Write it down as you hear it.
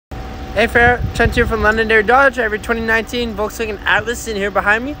Hey Farrah, Trent here from Londonderry Dodge. I have your 2019 Volkswagen Atlas in here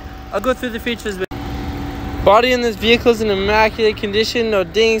behind me. I'll go through the features. Body in this vehicle is in immaculate condition. No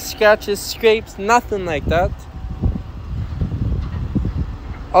dings, scratches, scrapes, nothing like that.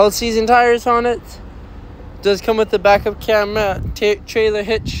 All season tires on it. Does come with the backup camera, trailer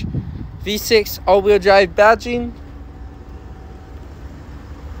hitch, V6 all-wheel drive badging.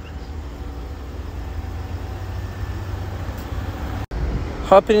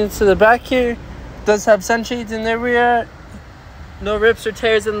 Hopping into the back here, does have sunshades in the rear, no rips or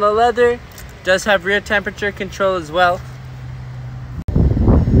tears in the leather, does have rear temperature control as well.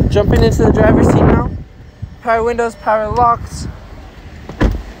 Jumping into the driver's seat now, power windows, power locks,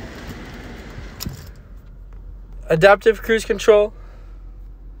 adaptive cruise control.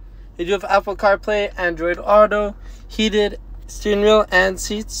 They do have Apple CarPlay, Android Auto, heated steering wheel and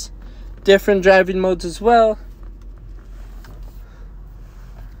seats, different driving modes as well.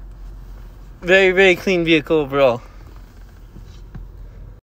 Very, very clean vehicle overall.